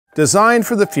Designed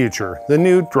for the future, the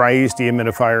new Dri-Eaz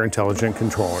dehumidifier intelligent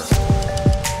controller.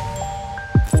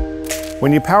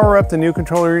 When you power up the new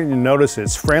controller, you notice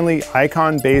its friendly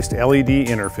icon-based LED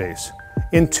interface,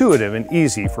 intuitive and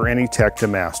easy for any tech to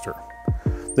master.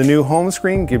 The new home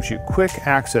screen gives you quick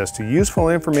access to useful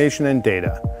information and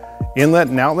data. Inlet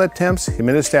and outlet temps,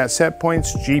 humidistat set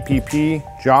points,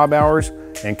 GPP, job hours,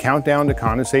 and countdown to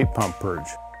condensate pump purge.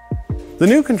 The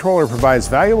new controller provides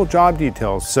valuable job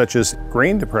details such as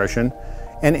grain depression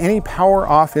and any power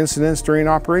off incidents during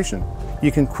operation.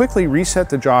 You can quickly reset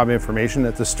the job information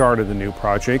at the start of the new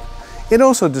project. It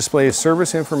also displays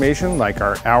service information like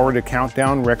our hour to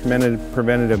countdown recommended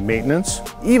preventative maintenance,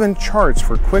 even charts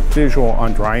for quick visual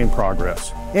on drying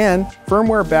progress. And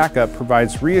firmware backup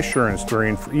provides reassurance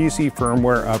during easy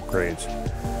firmware upgrades.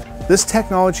 This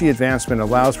technology advancement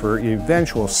allows for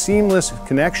eventual seamless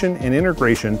connection and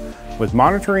integration with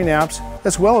monitoring apps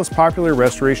as well as popular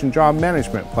restoration job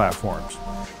management platforms.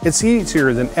 It's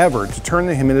easier than ever to turn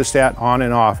the humidistat on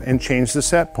and off and change the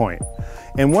set point.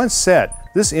 And once set,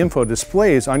 this info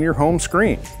displays on your home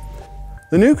screen.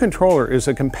 The new controller is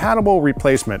a compatible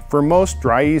replacement for most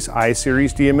Dri-Eaz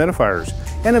I-Series dehumidifiers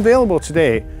and available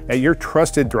today at your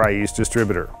trusted Dri-Eaz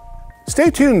distributor.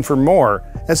 Stay tuned for more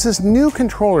as this new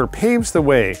controller paves the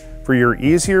way for your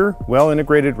easier,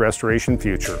 well-integrated restoration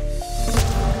future.